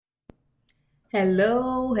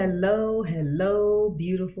Hello, hello, hello,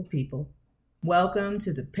 beautiful people. Welcome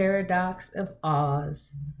to the Paradox of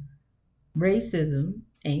Oz. Racism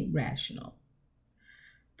ain't rational.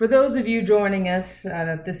 For those of you joining us,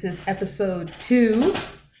 this is episode 2.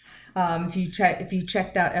 If you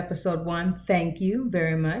checked out episode 1, thank you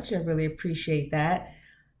very much. I really appreciate that.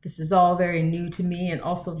 This is all very new to me and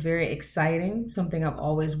also very exciting, something I've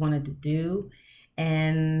always wanted to do.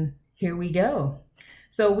 And here we go.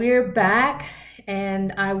 So we're back,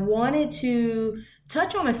 and I wanted to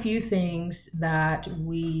touch on a few things that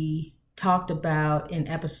we talked about in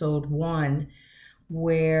episode 1,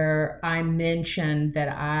 where I mentioned that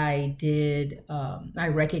I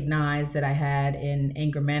recognized that I had an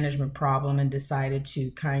anger management problem and decided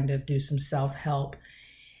to kind of do some self-help.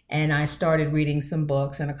 And I started reading some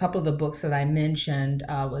books, and a couple of the books that I mentioned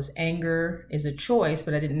was Anger is a Choice,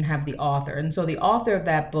 but I didn't have the author. And so the author of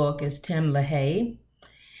that book is Tim LaHaye.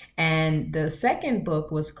 And the second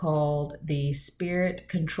book was called The Spirit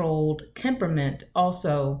Controlled Temperament,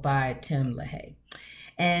 also by Tim LaHaye.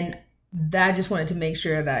 And I just wanted to make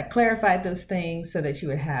sure that I clarified those things so that you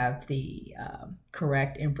would have the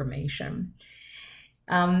correct information.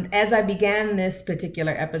 As I began this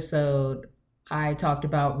particular episode, I talked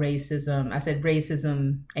about racism. I said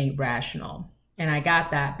racism ain't rational. And I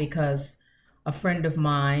got that because a friend of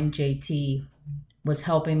mine, JT, was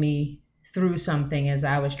helping me through something as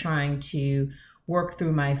I was trying to work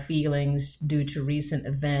through my feelings due to recent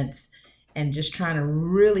events and just trying to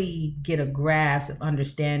really get a grasp of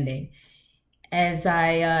understanding. As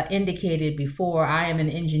I indicated before, I am an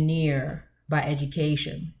engineer by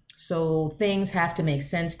education. So things have to make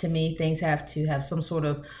sense to me. Things have to have some sort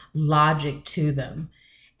of logic to them.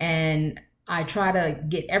 And I try to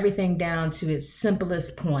get everything down to its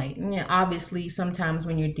simplest point. And obviously, sometimes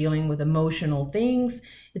when you're dealing with emotional things,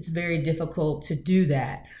 it's very difficult to do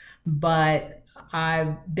that. But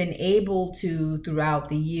I've been able to, throughout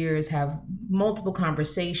the years, have multiple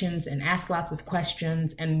conversations and ask lots of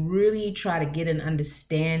questions and really try to get an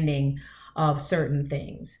understanding of certain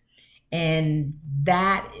things. And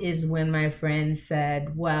that is when my friend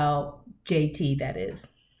said, well, JT, that is.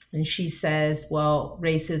 And she says, well,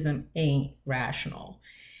 racism ain't rational.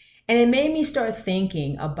 And it made me start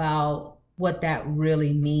thinking about what that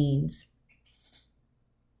really means.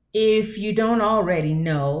 If you don't already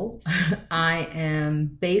know, I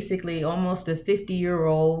am basically almost a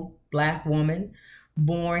 50-year-old Black woman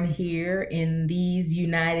born here in these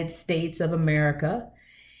United States of America.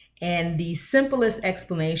 And the simplest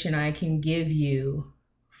explanation I can give you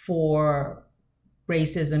for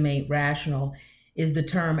racism ain't rational is the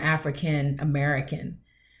term African American.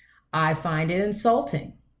 I find it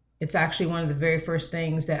insulting. It's actually one of the very first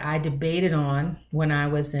things that I debated on when I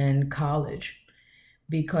was in college,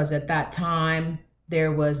 because at that time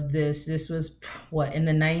there was this was in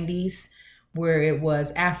the 90s, where it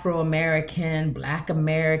was Afro-American, Black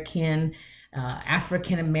American,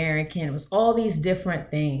 African American. It was all these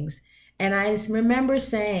different things. And I remember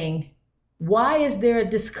saying, why is there a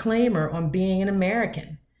disclaimer on being an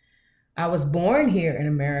American? I was born here in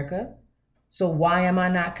America, so why am I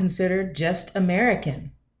not considered just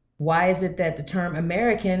American? Why is it that the term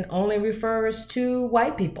American only refers to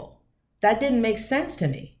white people? That didn't make sense to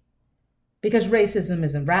me, because racism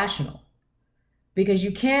isn't rational. Because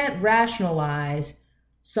you can't rationalize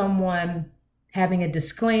someone having a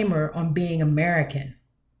disclaimer on being American.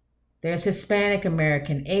 There's Hispanic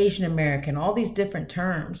American, Asian American, all these different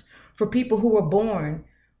terms for people who were born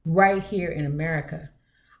right here in America.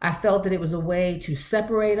 I felt that it was a way to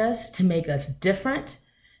separate us, to make us different,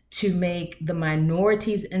 to make the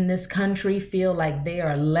minorities in this country feel like they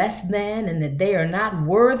are less than and that they are not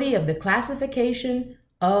worthy of the classification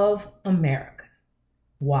of American.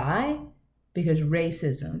 Why? Because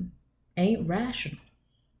racism ain't rational.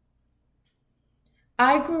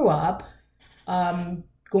 I grew up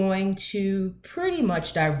going to pretty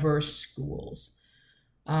much diverse schools.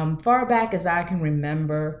 Far back as I can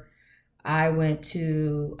remember, I went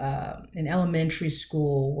to an elementary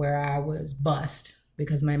school where I was bused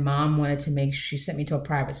because my mom she sent me to a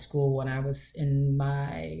private school when I was in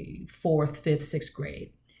my 4th, 5th, 6th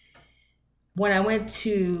grade. When I went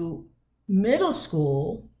to middle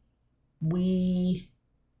school, we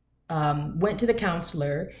went to the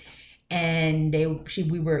counselor, and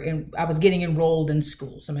I was getting enrolled in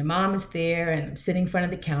school. So my mom is there, and I'm sitting in front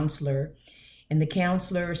of the counselor, and the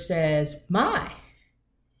counselor says,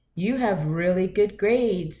 you have really good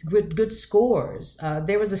grades, good scores.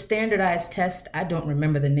 There was a standardized test. I don't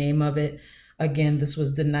remember the name of it. Again, this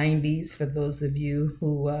was the 90s for those of you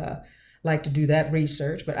who like to do that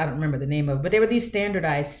research, but I don't remember the name of it. But there were these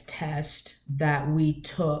standardized tests that we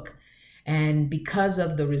took. And because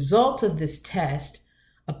of the results of this test,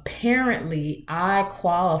 apparently I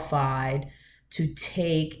qualified to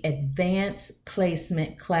take advanced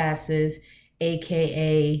placement classes,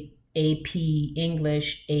 aka AP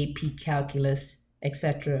English, AP Calculus,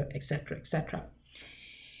 etc., etc., etc.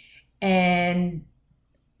 And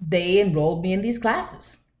they enrolled me in these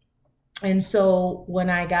classes. And so when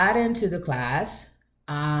I got into the class,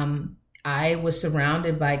 I was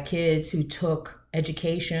surrounded by kids who took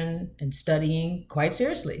education and studying quite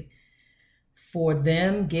seriously. For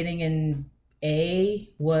them, getting an A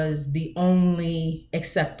was the only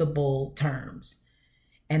acceptable terms.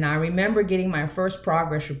 And I remember getting my first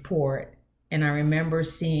progress report, and I remember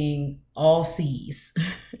seeing all C's.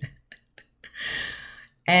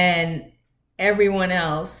 And everyone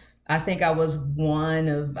else, I think I was one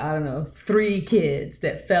of, 3 kids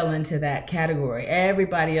that fell into that category.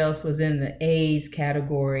 Everybody else was in the A's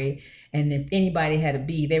category. And if anybody had a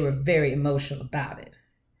B, they were very emotional about it.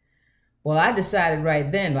 Well, I decided right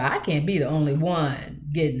then, well, I can't be the only one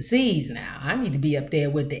getting C's now. I need to be up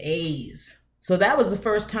there with the A's. So that was the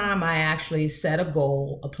first time I actually set a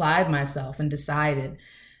goal, applied myself, and decided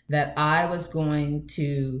that I was going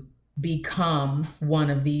to become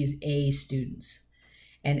one of these A students.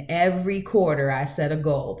 And every quarter I set a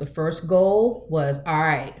goal. The first goal was, all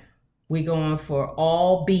right, we're going for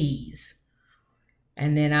all B's.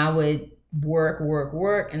 And then I would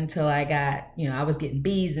work until I got, I was getting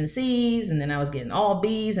B's and C's, and then I was getting all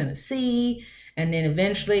B's and a C. And then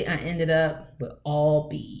eventually I ended up with all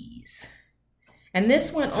B's. And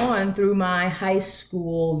this went on through my high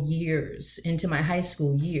school years, into my high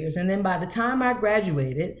school years. And then by the time I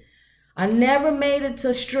graduated, I never made it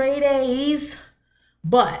to straight A's,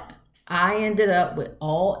 but I ended up with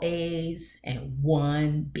all A's and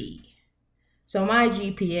 1 B. So my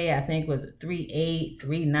GPA, I think, was a 3.8,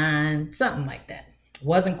 3.9, something like that.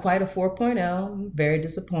 Wasn't quite a 4.0. I'm very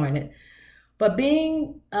disappointed. But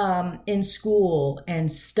being in school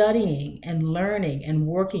and studying and learning and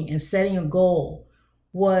working and setting a goal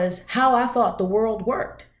was how I thought the world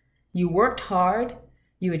worked. You worked hard,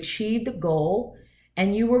 you achieved a goal,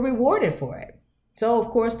 and you were rewarded for it. So, of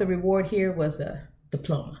course, the reward here was a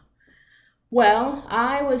diploma. Well,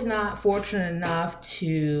 I was not fortunate enough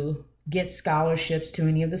to get scholarships to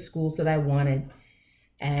any of the schools that I wanted,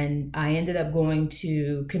 and I ended up going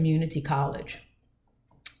to community college.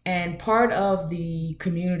 And part of the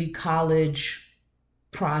community college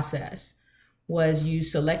process was you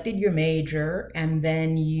selected your major, and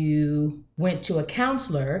then you went to a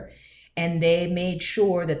counselor, and they made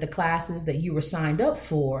sure that the classes that you were signed up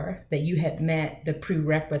for, that you had met the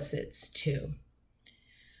prerequisites to.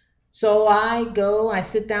 So I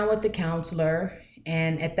sit down with the counselor,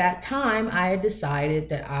 and at that time I had decided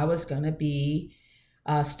that I was going to be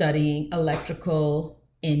studying electrical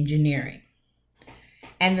engineering.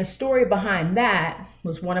 And the story behind that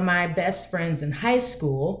was one of my best friends in high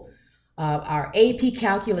school, our AP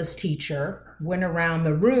Calculus teacher, went around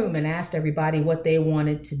the room and asked everybody what they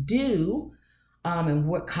wanted to do and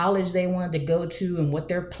what college they wanted to go to and what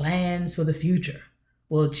their plans for the future.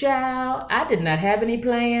 Well, child, I did not have any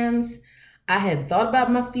plans. I hadn't thought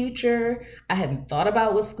about my future. I hadn't thought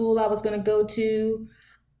about what school I was going to go to.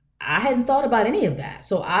 I hadn't thought about any of that.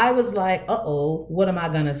 So I was like, what am I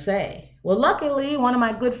going to say? Well, luckily, one of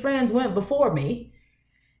my good friends went before me,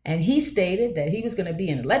 and he stated that he was going to be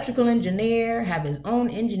an electrical engineer, have his own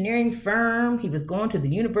engineering firm. He was going to the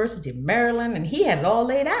University of Maryland, and he had it all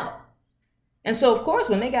laid out. And so, of course,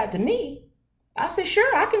 when they got to me, I said,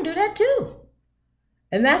 sure, I can do that too.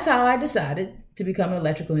 And that's how I decided to become an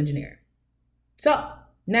electrical engineer. So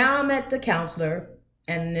now I'm at the counselor,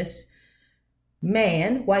 and this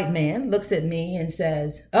white man, looks at me and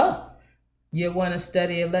says, oh, you want to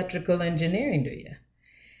study electrical engineering, do you?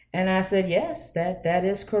 And I said, yes, that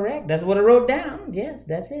is correct. That's what I wrote down. Yes,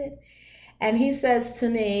 that's it. And he says to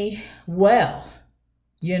me, well,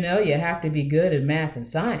 you have to be good at math and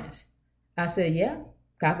science. I said, yeah,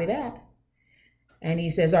 copy that. And he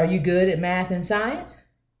says, are you good at math and science?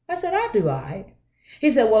 I said, I do, all right.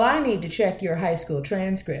 He said, well, I need to check your high school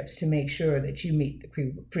transcripts to make sure that you meet the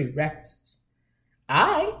prerequisites. All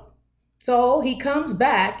right. So he comes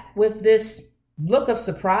back with this look of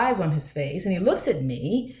surprise on his face, and he looks at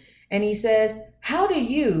me and he says, how do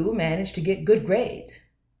you manage to get good grades?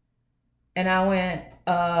 And I went,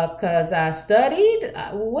 'cause I studied?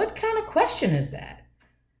 What kind of question is that?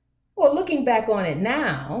 Well, looking back on it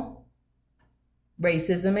now,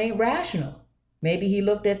 racism ain't rational. Maybe he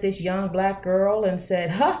looked at this young black girl and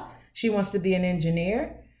said, she wants to be an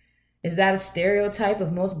engineer. Is that a stereotype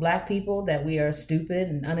of most black people, that we are stupid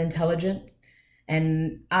and unintelligent?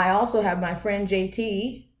 And I also have my friend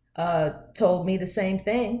JT, told me the same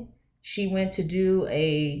thing. She went to do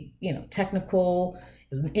a, technical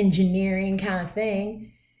engineering kind of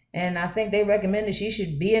thing. And I think they recommended she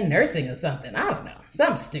should be in nursing or something. I don't know,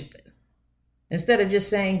 something stupid. Instead of just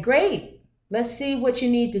saying, great, let's see what you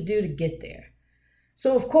need to do to get there.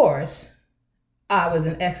 So, of course, I was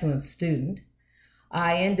an excellent student.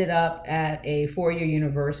 I ended up at a 4-year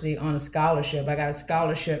university on a scholarship. I got a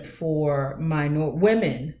scholarship for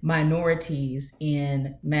women minorities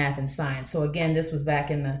in math and science. So again, this was back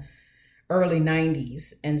in the early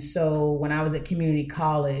 90s. And so when I was at community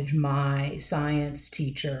college, my science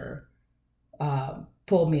teacher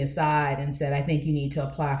pulled me aside and said, I think you need to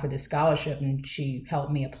apply for this scholarship. And she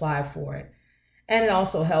helped me apply for it. And it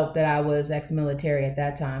also helped that I was ex-military at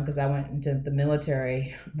that time because I went into the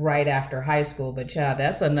military right after high school. But child,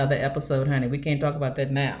 that's another episode, honey. We can't talk about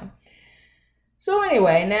that now. So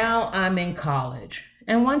anyway, now I'm in college.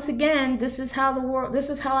 And once again, this is how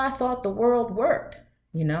I thought the world worked.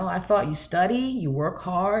 I thought you study, you work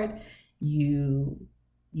hard, you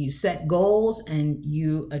set goals, and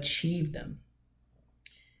you achieve them.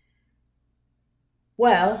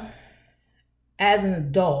 Well, as an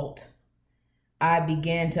adult, I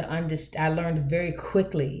began to understand, I learned very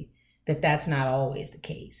quickly that that's not always the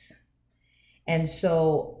case. And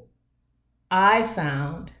so I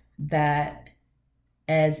found that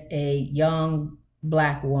as a young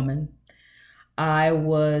Black woman, I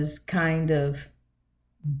was kind of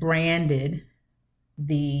branded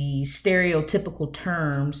the stereotypical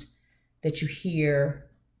terms that you hear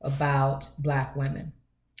about Black women.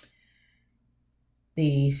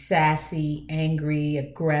 The sassy, angry,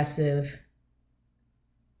 aggressive,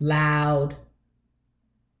 loud,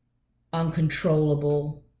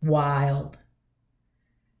 uncontrollable, wild.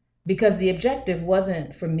 Because the objective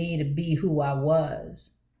wasn't for me to be who I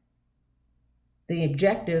was. The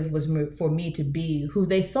objective was for me to be who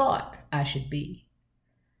they thought I should be.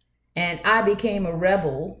 And I became a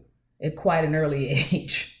rebel at quite an early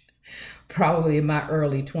age, probably in my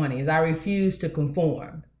early 20s. I refused to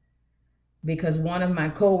conform because one of my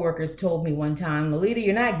coworkers told me one time, Lolita,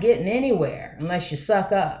 you're not getting anywhere unless you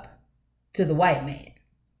suck up to the white man.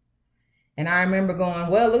 And I remember going,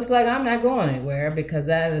 well, it looks like I'm not going anywhere because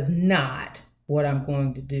that is not what I'm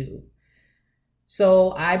going to do.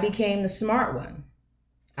 So I became the smart one.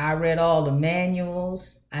 I read all the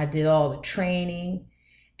manuals. I did all the training.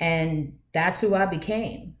 And that's who I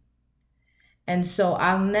became. And so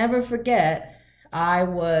I'll never forget, I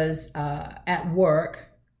was at work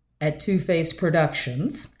at Two-Face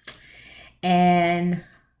Productions. And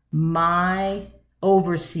my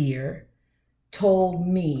overseer told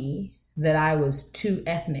me that I was too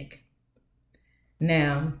ethnic.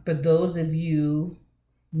 Now, for those of you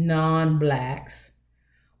non-Blacks,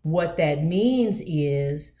 what that means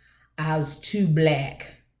is I was too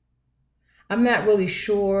Black. I'm not really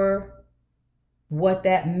sure what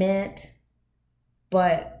that meant,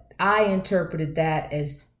 but I interpreted that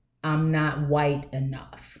as I'm not white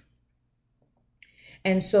enough.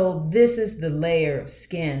 And so this is the layer of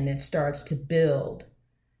skin that starts to build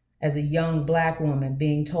as a young Black woman,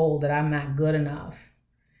 being told that I'm not good enough,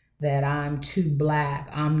 that I'm too Black,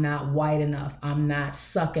 I'm not white enough, I'm not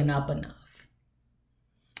sucking up enough.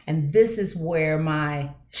 And this is where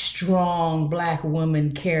my strong Black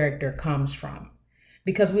woman character comes from.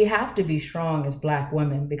 Because we have to be strong as Black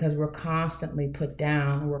women because we're constantly put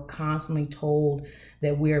down. We're constantly told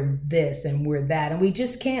that we're this and we're that. And we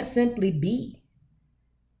just can't simply be.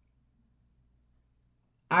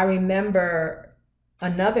 I remember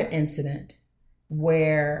another incident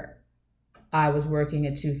where I was working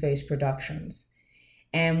at Two-Face Productions.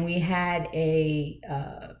 And we had a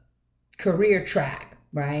career track,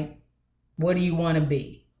 right? What do you want to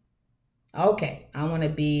be? Okay, I want to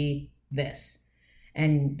be this.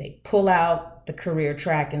 And they pull out the career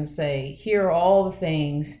track and say, here are all the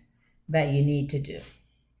things that you need to do.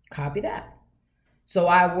 Copy that. So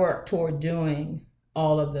I worked toward doing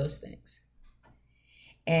all of those things.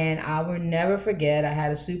 And I will never forget, I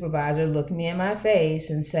had a supervisor look me in my face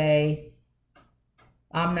and say,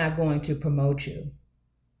 I'm not going to promote you.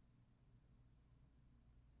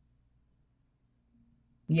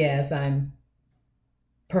 Yes, I'm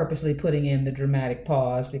purposely putting in the dramatic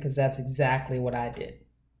pause because that's exactly what I did.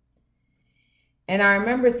 And I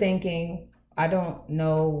remember thinking, I don't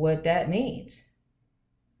know what that means.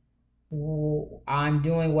 Well, I'm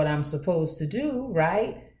doing what I'm supposed to do,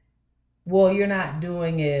 right? Well, you're not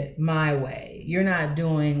doing it my way. You're not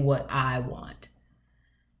doing what I want.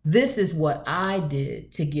 This is what I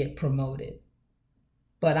did to get promoted.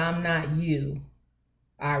 But I'm not you,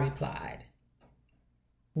 I replied.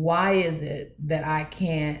 Why is it that I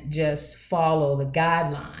can't just follow the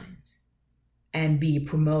guidelines and be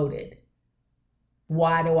promoted?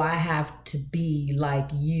 Why do I have to be like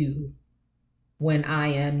you when I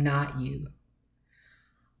am not you?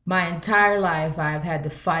 My entire life, I've had to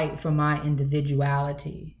fight for my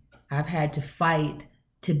individuality. I've had to fight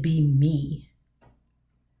to be me,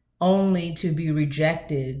 only to be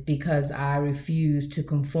rejected because I refuse to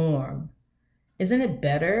conform. Isn't it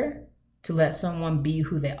better to let someone be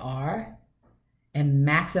who they are and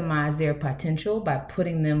maximize their potential by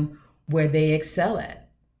putting them where they excel at?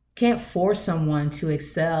 Can't force someone to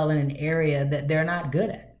excel in an area that they're not good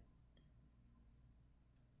at.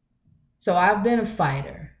 So I've been a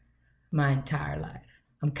fighter my entire life.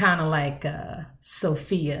 I'm kind of like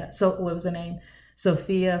Sophia. So what was her name?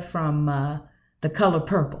 Sophia from The Color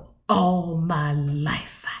Purple. All my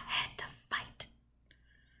life I had to fight.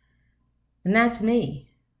 And that's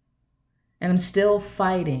me. And I'm still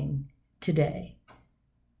fighting today.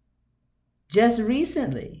 Just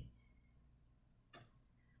recently,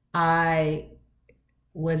 I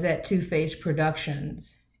was at Two Face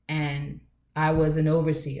Productions and I was an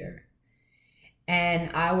overseer.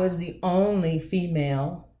 And I was the only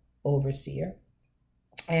female overseer.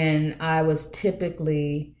 And I was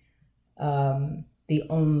typically the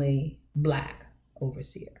only Black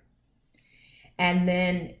overseer. And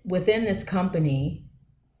then within this company,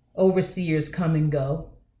 overseers come and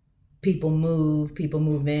go. People move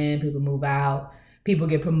in, people move out, people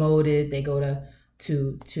get promoted, they go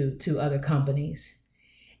to other companies.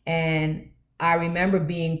 And I remember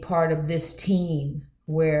being part of this team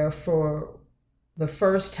where for the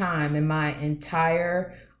first time in my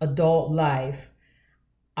entire adult life,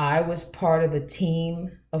 I was part of a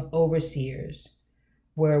team of overseers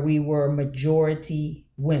where we were majority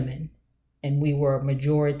women and we were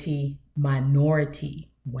majority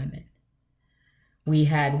minority women. We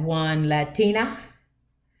had one Latina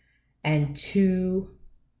and two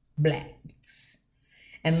Blacks.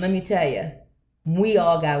 And let me tell you, we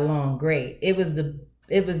all got along great. It was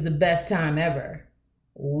the best time ever.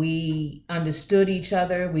 We understood each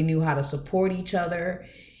other. We knew how to support each other.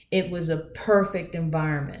 It was a perfect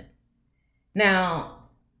environment. Now,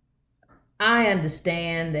 I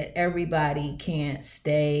understand that everybody can't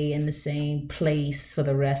stay in the same place for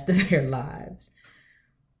the rest of their lives.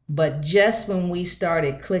 But just when we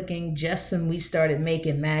started clicking, just when we started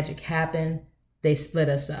making magic happen, they split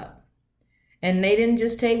us up. And they didn't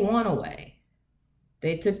just take one away.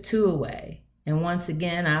 They took two away. And once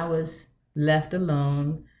again, I was left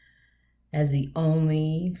alone as the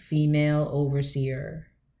only female overseer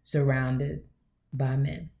surrounded by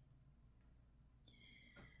men.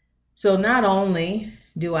 So not only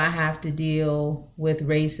do I have to deal with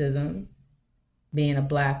racism, being a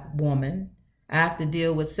Black woman, I have to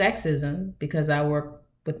deal with sexism because I work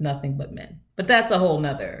with nothing but men. But that's a whole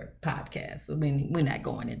nother podcast. I mean, we're not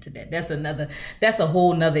going into that. That's a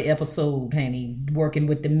whole nother episode, honey. Working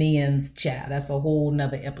with the men's child. That's a whole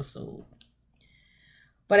nother episode.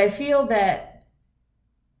 But I feel that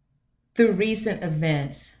through recent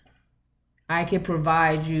events, I could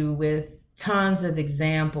provide you with tons of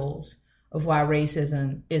examples of why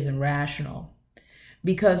racism isn't rational.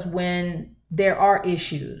 Because when there are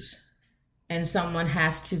issues and someone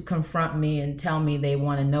has to confront me and tell me they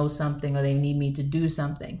want to know something or they need me to do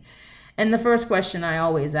something, and the first question I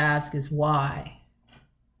always ask is why?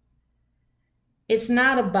 It's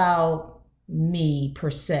not about me per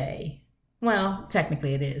se. Well,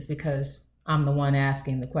 technically it is because I'm the one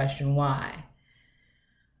asking the question why.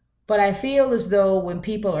 But I feel as though when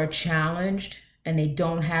people are challenged and they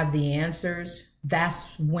don't have the answers,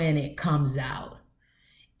 that's when it comes out.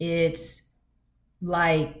 It's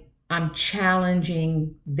like I'm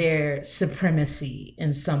challenging their supremacy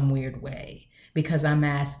in some weird way because I'm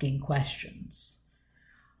asking questions.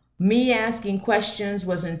 Me asking questions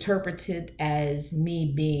was interpreted as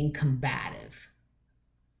me being combative,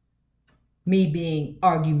 me being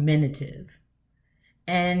argumentative.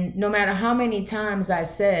 And no matter how many times I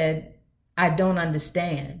said, I don't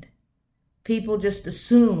understand, people just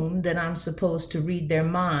assume that I'm supposed to read their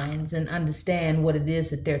minds and understand what it is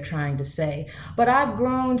that they're trying to say. But I've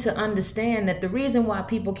grown to understand that the reason why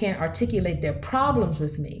people can't articulate their problems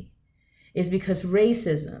with me is because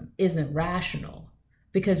racism isn't rational.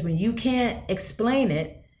 Because when you can't explain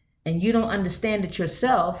it and you don't understand it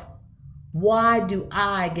yourself, why do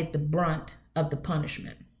I get the brunt of the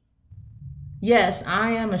punishment? Yes,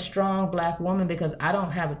 I am a strong Black woman because I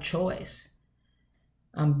don't have a choice.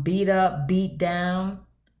 I'm beat up, beat down,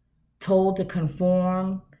 told to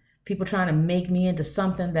conform, people trying to make me into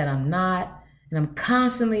something that I'm not. And I'm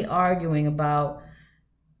constantly arguing about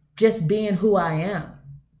just being who I am,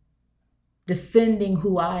 defending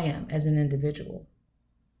who I am as an individual.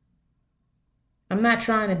 I'm not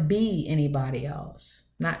trying to be anybody else.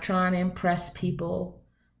 I'm not trying to impress people.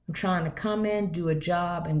 I'm trying to come in, do a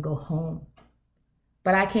job, and go home.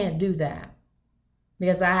 But I can't do that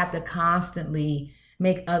because I have to constantly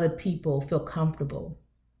make other people feel comfortable.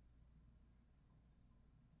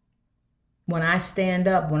 When I stand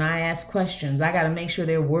up, when I ask questions, I got to make sure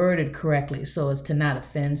they're worded correctly so as to not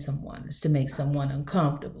offend someone, as to make someone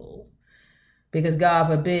uncomfortable. Because God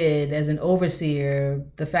forbid, as an overseer,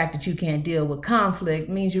 the fact that you can't deal with conflict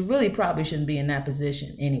means you really probably shouldn't be in that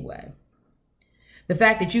position anyway. The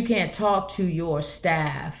fact that you can't talk to your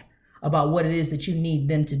staff about what it is that you need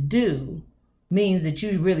them to do means that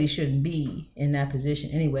you really shouldn't be in that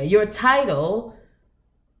position anyway. Your title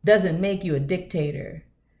doesn't make you a dictator.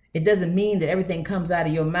 It doesn't mean that everything comes out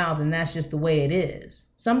of your mouth and that's just the way it is.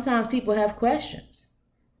 Sometimes people have questions.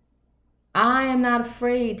 I am not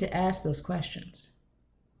afraid to ask those questions.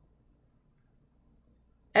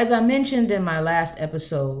 As I mentioned in my last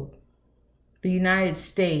episode, the United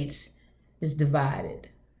States is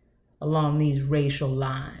divided along these racial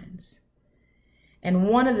lines. And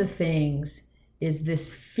one of the things is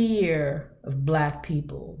this fear of Black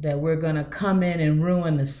people that we're going to come in and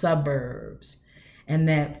ruin the suburbs. And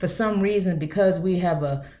that for some reason, because we have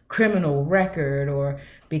a criminal record or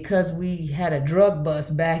because we had a drug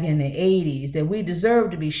bust back in the 80s, that we deserve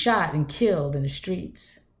to be shot and killed in the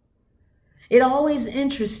streets. It always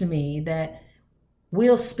interests me that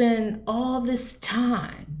we'll spend all this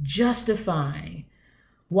time justifying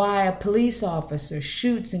why a police officer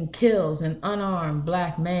shoots and kills an unarmed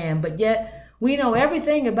Black man, but yet we know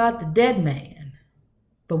everything about the dead man,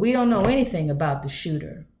 but we don't know anything about the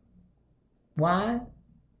shooter. Why?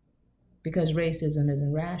 Because racism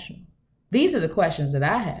isn't rational. These are the questions that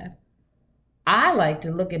I have. I like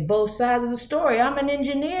to look at both sides of the story. I'm an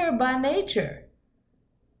engineer by nature.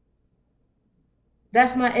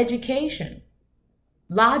 That's my education.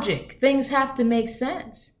 Logic. Things have to make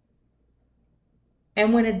sense.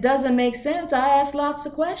 And when it doesn't make sense, I ask lots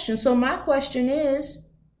of questions. So my question is,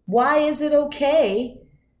 why is it okay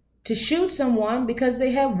to shoot someone because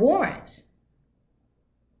they have warrants?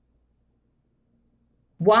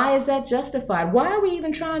 Why is that justified? Why are we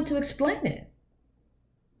even trying to explain it?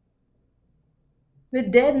 The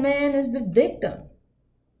dead man is the victim.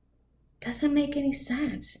 Doesn't make any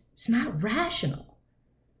sense. It's not rational.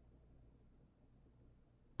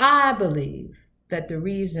 I believe that the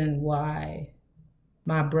reason why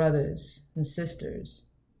my brothers and sisters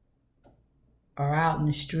are out in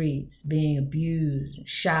the streets being abused,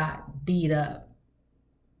 shot, beat up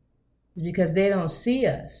is because they don't see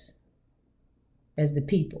us as the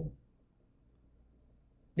people.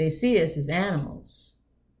 They see us as animals.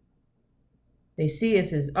 They see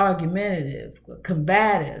us as argumentative,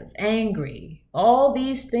 combative, angry. All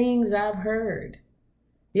these things I've heard.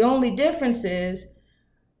 The only difference is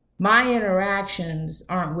my interactions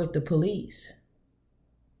aren't with the police,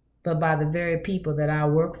 but by the very people that I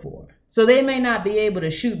work for. So they may not be able to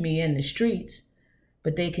shoot me in the streets,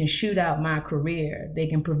 but they can shoot out my career. They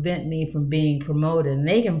can prevent me from being promoted, and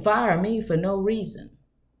they can fire me for no reason.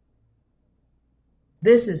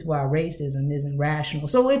 This is why racism isn't rational.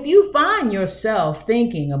 So if you find yourself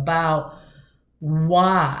thinking about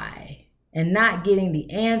why and not getting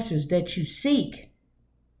the answers that you seek,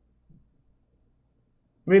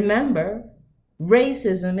 remember,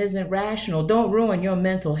 racism isn't rational. Don't ruin your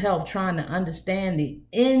mental health trying to understand the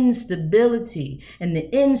instability and the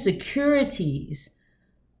insecurities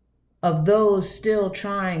of those still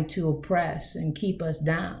trying to oppress and keep us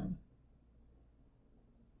down.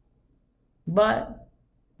 But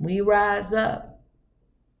we rise up.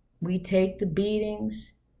 We take the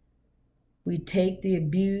beatings. We take the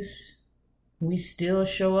abuse. We still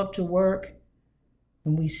show up to work.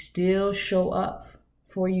 And we still show up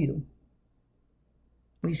for you.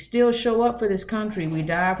 We still show up for this country. We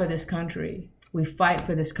die for this country. We fight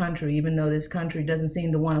for this country, even though this country doesn't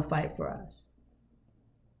seem to want to fight for us.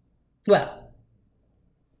 Well,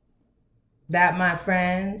 that, my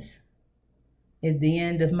friends, is the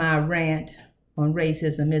end of my rant on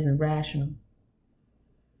racism isn't rational.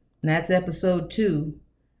 And that's episode 2.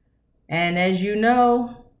 And as you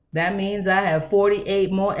know, that means I have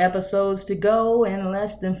 48 more episodes to go in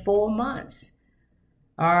less than 4 months.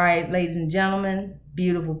 All right, ladies and gentlemen,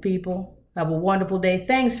 beautiful people, have a wonderful day.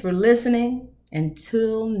 Thanks for listening.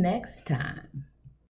 Until next time.